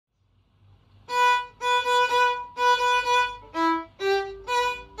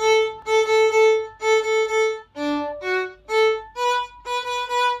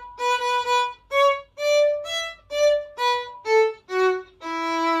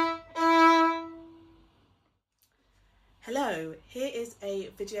So here is a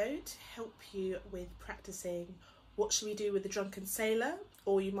video to help you with practicing What Should We Do with the Drunken Sailor,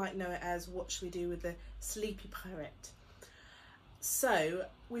 or you might know it as What Should We Do with the Sleepy Pirate. So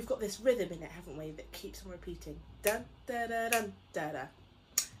we've got this rhythm in it, haven't we, that keeps on repeating. Dun da da dun da da.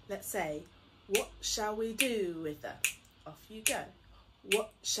 Let's say, what shall we do with the? Off you go.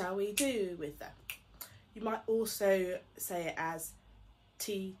 What shall we do with the? You might also say it as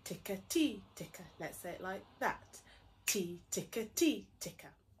tea ticker, tea ticker. Let's say it like that. Tea ticker, tea ticker.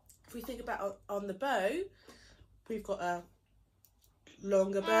 If we think about on the bow, we've got a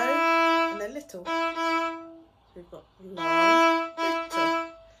longer bow and then little. So we've got long,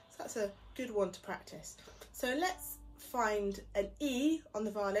 little. So that's a good one to practice. So let's find an E on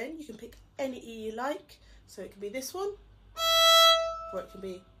the violin. You can pick any E you like. So it can be this one, or it can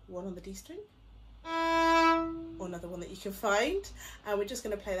be one on the D string, or another one that you can find. And we're just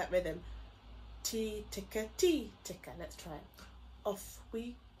going to play that rhythm. Tea ticker, tea ticker. Let's try it. Off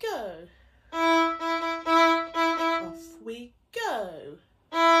we go. Off we go.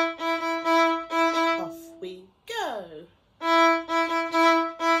 Off we go.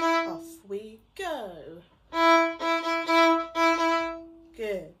 Off we go.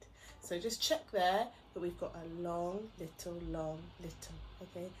 Good. So just check there that we've got a long, little,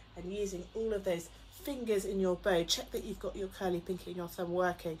 okay? And using all of those fingers in your bow, check that you've got your curly pinky and your thumb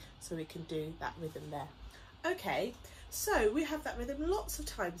working so we can do that rhythm there. Okay, so we have that rhythm lots of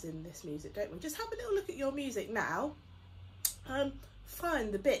times in this music, don't we? Just have a little look at your music now.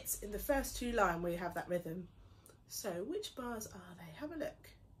 Find the bits in the first two lines where you have that rhythm. So which bars are they? Have a look.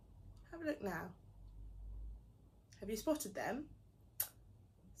 Have a look now. Have you spotted them?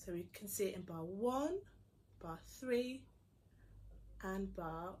 So we can see it in bar 1, bar 3 and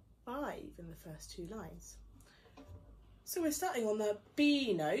bar 5 in the first two lines. So we're starting on the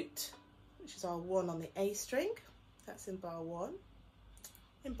B note, which is our 1 on the A string. That's in bar 1.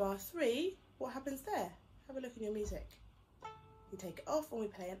 In bar 3, what happens there? Have a look in your music. You take it off and we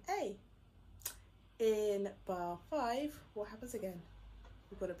play an A. In bar 5, what happens again?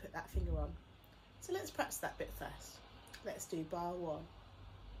 We've got to put that finger on. So let's practice that bit first. Let's do bar 1.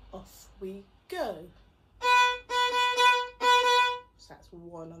 Off we go. So that's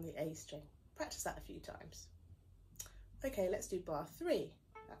 1 on the A string. Practice that a few times. Okay, let's do bar 3.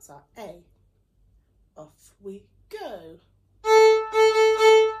 That's our A. Off we go.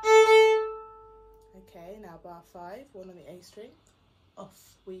 Okay, now bar 5, 1 on the A string.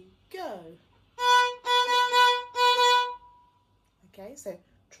 Off we go. Okay, so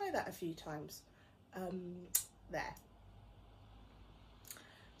try that a few times there.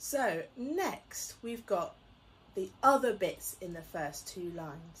 So next we've got the other bits in the first two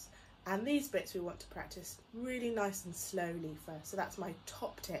lines, and these bits we want to practice really nice and slowly first. So that's my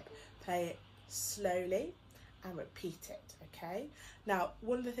top tip. Play it slowly and repeat it, okay? Now,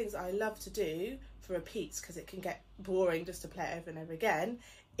 one of the things I love to do for repeats, because it can get boring just to play it over and over again,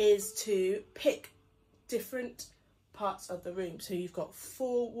 is to pick different parts of the room. So you've got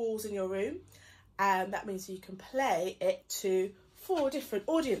 4 walls in your room, and that means you can play it to 4 different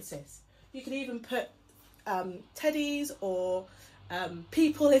audiences. You can even put teddies or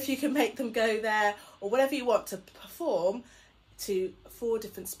people, if you can make them go there, or whatever you want to perform to 4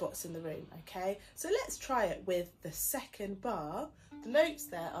 different spots in the room, okay? So let's try it with the second bar. The notes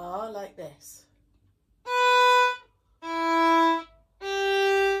there are like this.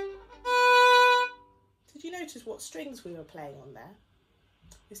 Did you notice what strings we were playing on there?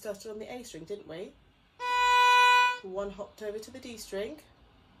 We started on the A string, didn't we? 1 hopped over to the D string,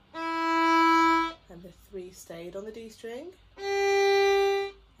 and the 3 stayed on the D string,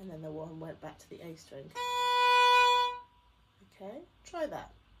 and then the 1 went back to the A string. Okay, try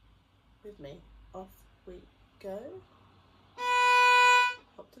that with me. Off we go.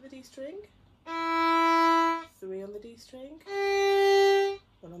 Hop to the D string, 3 on the D string,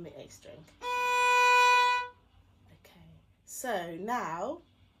 1 on the A string. Okay, so now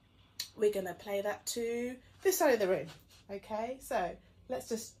we're going to play that to this side of the room. Okay, so let's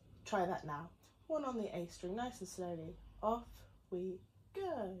just try that now. 1 on the A string, nice and slowly. Off we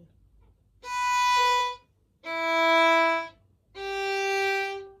go.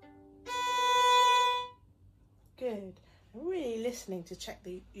 Good. I'm really listening to check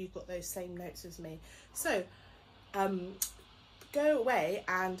that you've got those same notes as me. So go away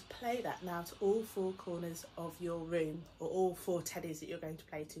and play that now to all 4 corners of your room, or all 4 teddies that you're going to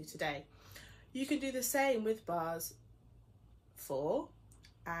play to today. You can do the same with bars 4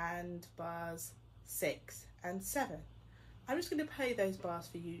 and bars 6 and 7. I'm just going to play those bars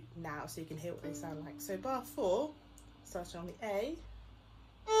for you now so you can hear what they sound like. So bar 4, starting on the A.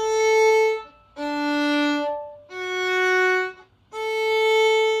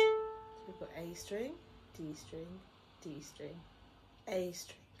 D string, D string, A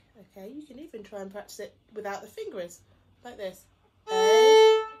string. Okay, you can even try and practice it without the fingers, like this.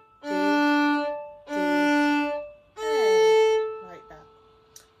 A, D, D, A, like that.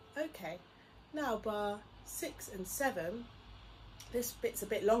 Okay, now bar 6 and 7, this bit's a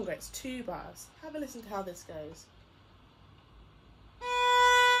bit longer, it's 2 bars. Have a listen to how this goes.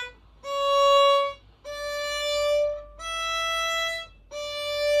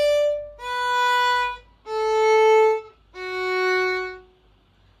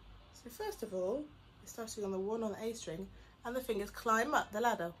 So first of all, we're starting on the 1 on the A string, and the fingers climb up the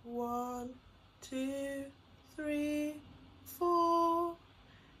ladder. 1, 2, 3, 4,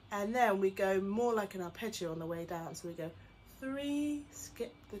 and then we go more like an arpeggio on the way down. So we go 3,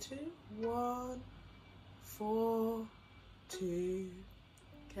 skip the 2, 1, 4, 2.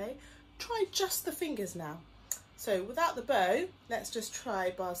 Okay, try just the fingers now. So without the bow, let's just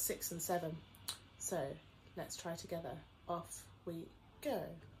try bars 6 and 7. So let's try together. Off we go.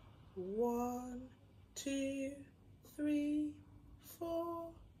 1, 2, 3,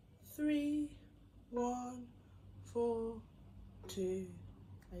 4, 3, 1, 4, 2.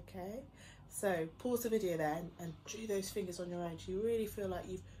 Okay, so pause the video then and do those fingers on your own. So you really feel like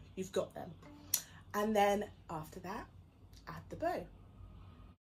you've got them. And then after that, add the bow.